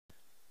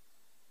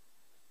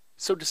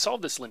So to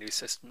solve this linear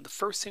system, the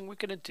first thing we're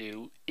going to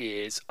do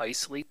is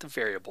isolate the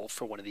variable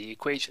for one of the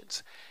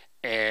equations.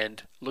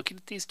 And looking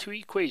at these two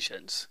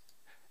equations,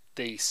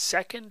 the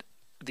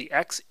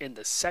x in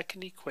the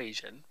second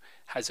equation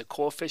has a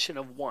coefficient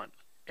of 1.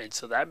 And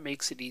so that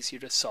makes it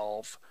easier to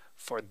solve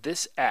for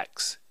this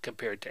x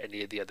compared to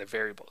any of the other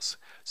variables.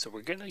 So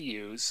we're going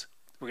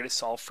to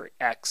solve for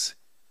x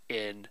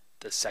in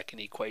the second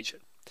equation.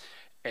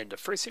 And the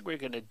first thing we're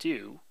going to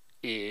do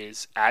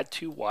is add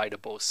 2y to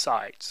both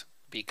sides,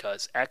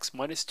 because x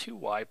minus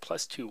 2y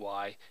plus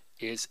 2y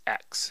is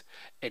x.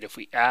 And if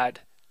we add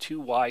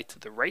 2y to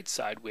the right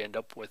side, we end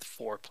up with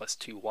 4 plus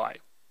 2y.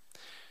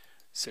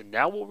 So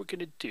now what we're going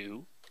to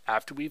do,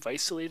 after we've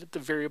isolated the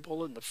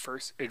variable in the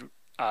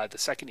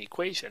second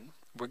equation,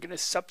 we're going to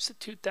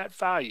substitute that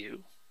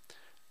value,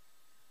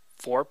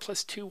 4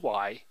 plus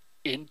 2y,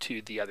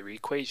 into the other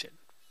equation.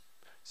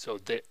 So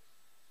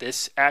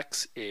this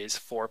x is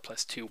 4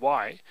 plus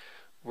 2y.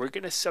 We're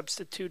going to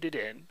substitute it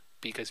in,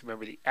 because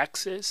remember the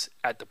x's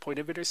at the point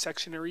of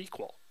intersection are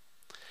equal.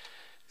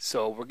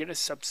 So we're going to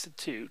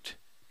substitute,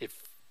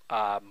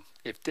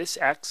 if this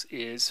x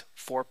is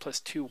 4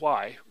 plus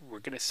 2y, we're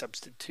going to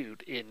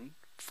substitute in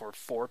for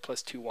 4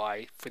 plus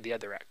 2y for the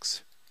other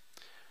x.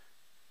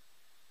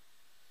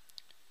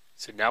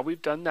 So now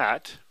we've done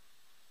that.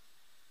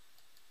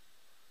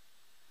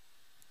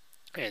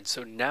 And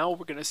so now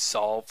we're going to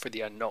solve for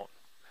the unknown.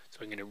 So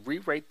I'm going to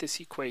rewrite this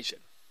equation.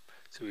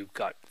 So we've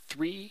got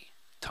 3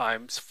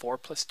 times 4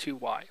 plus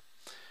 2y.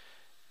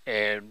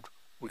 And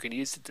we can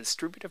use the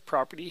distributive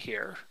property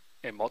here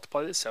and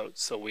multiply this out.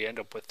 So we end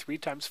up with 3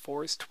 times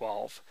 4 is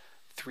 12.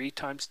 3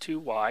 times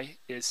 2y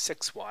is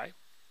 6y.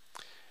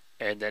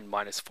 And then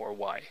minus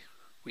 4y.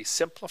 We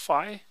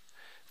simplify.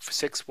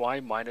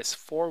 6y minus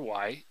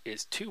 4y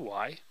is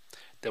 2y.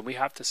 Then we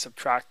have to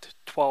subtract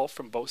 12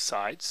 from both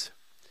sides.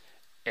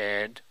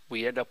 And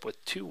we end up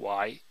with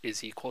 2y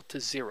is equal to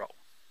 0.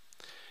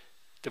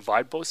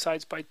 Divide both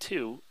sides by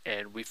 2,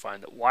 and we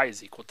find that y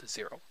is equal to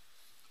 0.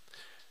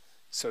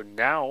 So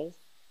now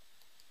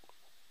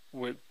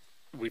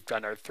we've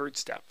done our third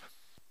step.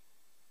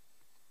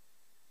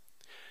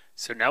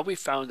 So now we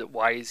found that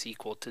y is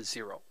equal to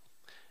 0.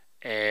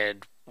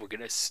 And we're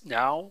going to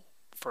now,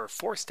 for our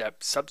fourth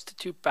step,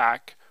 substitute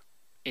back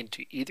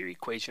into either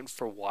equation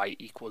for y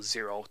equals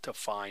 0 to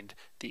find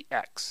the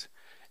x.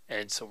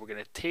 And so we're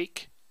going to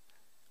take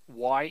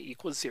y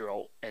equals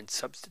 0 and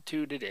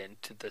substitute it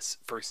into the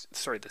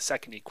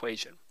second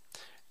equation.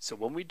 So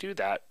when we do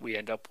that, we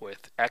end up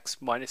with x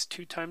minus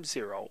 2 times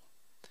 0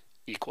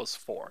 equals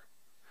 4.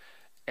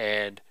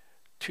 And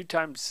 2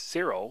 times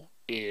 0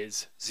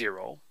 is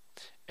 0,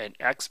 and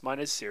x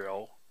minus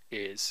 0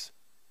 is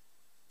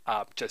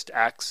just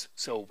x,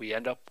 so we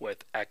end up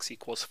with x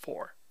equals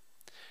 4.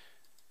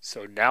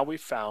 So now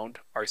we've found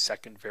our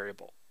second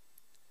variable.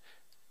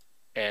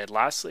 And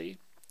lastly,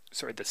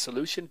 the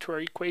solution to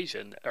our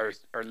equation,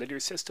 our linear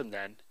system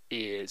then,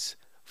 is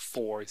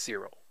 4,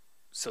 0.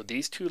 So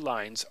these two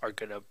lines are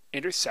going to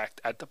intersect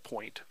at the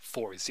point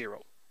 4,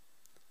 0.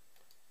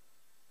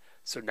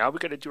 So now we're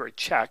going to do our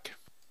check.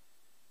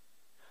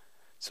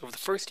 So the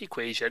first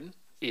equation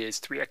is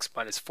 3x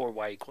minus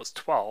 4y equals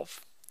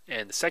 12.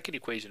 And the second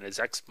equation is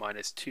x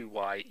minus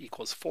 2y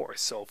equals 4.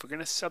 So if we're going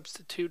to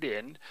substitute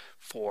in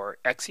for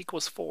x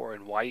equals 4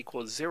 and y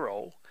equals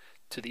 0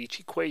 to each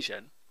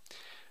equation,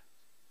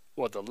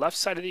 well, the left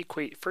side of the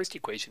first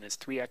equation is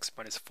 3x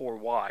minus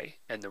 4y,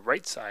 and the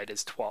right side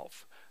is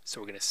 12.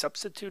 So we're going to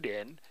substitute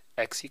in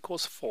x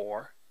equals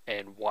 4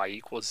 and y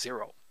equals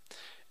 0.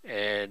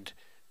 And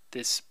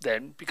this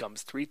then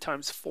becomes 3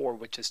 times 4,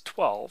 which is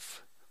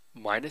 12,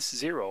 minus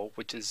 0,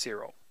 which is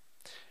 0.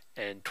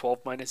 And 12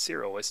 minus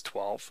 0 is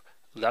 12.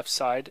 Left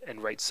side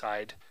and right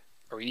side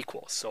are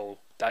equal, so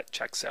that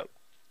checks out.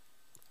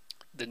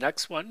 The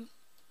next one,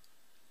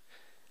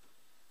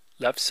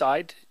 left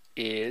side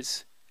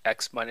is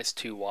x minus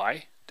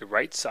 2y. The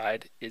right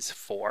side is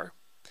 4.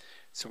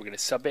 So we're going to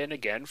sub in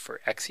again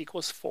for x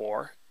equals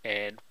 4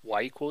 and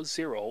y equals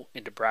 0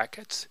 into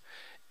brackets.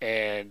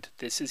 And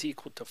this is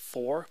equal to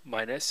 4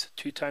 minus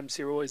 2 times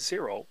 0 is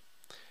 0,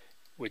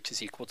 which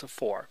is equal to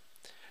 4.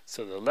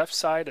 So the left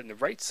side and the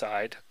right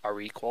side are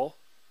equal.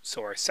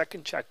 So our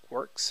second check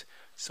works.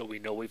 So we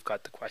know we've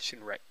got the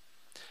question right.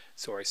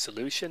 So our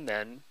solution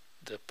then,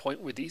 the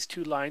point where these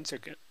two lines are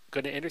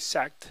going to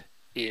intersect,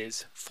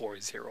 is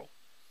 4, 0.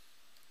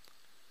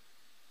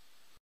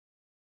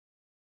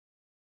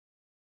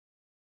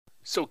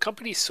 So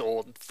companies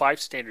sold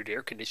 5 standard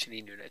air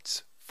conditioning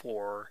units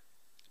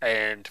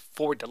and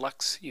 4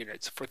 deluxe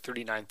units for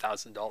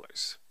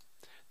 $39,000.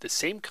 The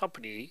same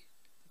company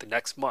the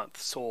next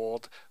month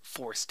sold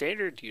 4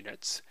 standard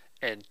units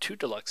and 2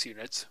 deluxe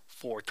units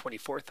for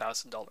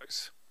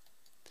 $24,000.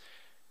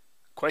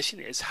 Question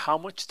is, how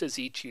much does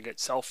each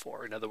unit sell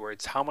for? In other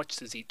words, how much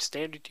does each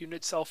standard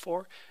unit sell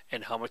for,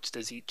 and how much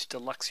does each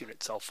deluxe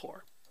unit sell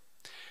for?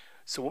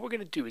 So what we're going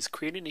to do is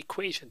create an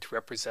equation to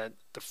represent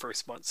the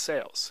first month's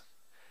sales.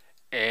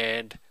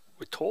 And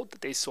we're told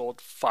that they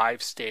sold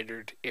 5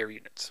 standard air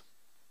units.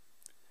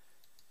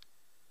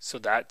 So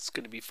that's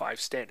going to be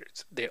 5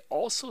 standards. They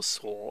also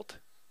sold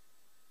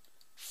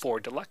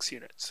 4 deluxe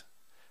units.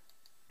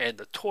 And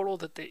the total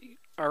that they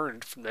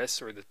earned from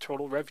this, or the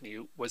total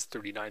revenue, was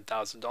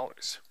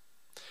 $39,000.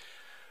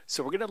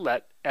 So we're going to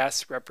let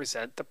S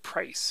represent the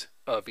price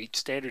of each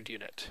standard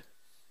unit,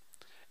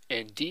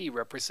 and D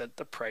represent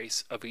the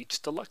price of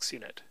each deluxe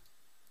unit.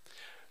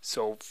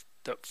 So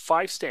the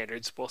 5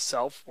 standards will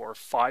sell for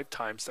 5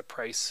 times the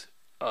price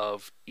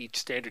of each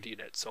standard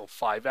unit, so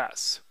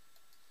 5S.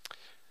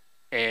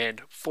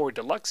 And 4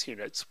 deluxe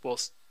units will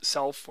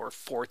sell for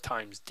 4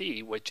 times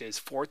D, which is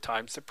 4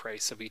 times the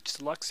price of each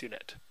deluxe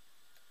unit.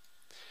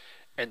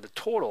 And the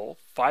total,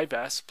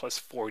 5S plus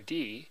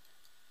 4D,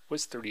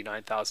 was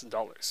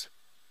 $39,000.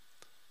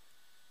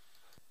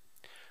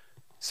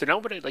 So now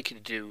what I'd like you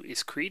to do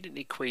is create an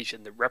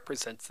equation that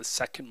represents the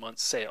second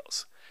month's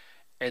sales.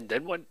 And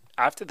then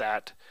after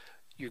that,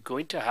 you're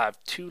going to have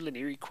 2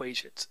 linear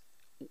equations,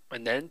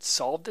 and then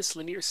solve this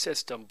linear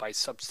system by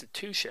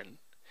substitution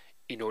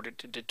in order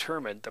to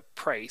determine the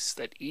price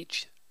that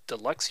each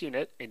deluxe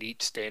unit and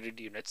each standard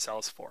unit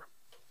sells for.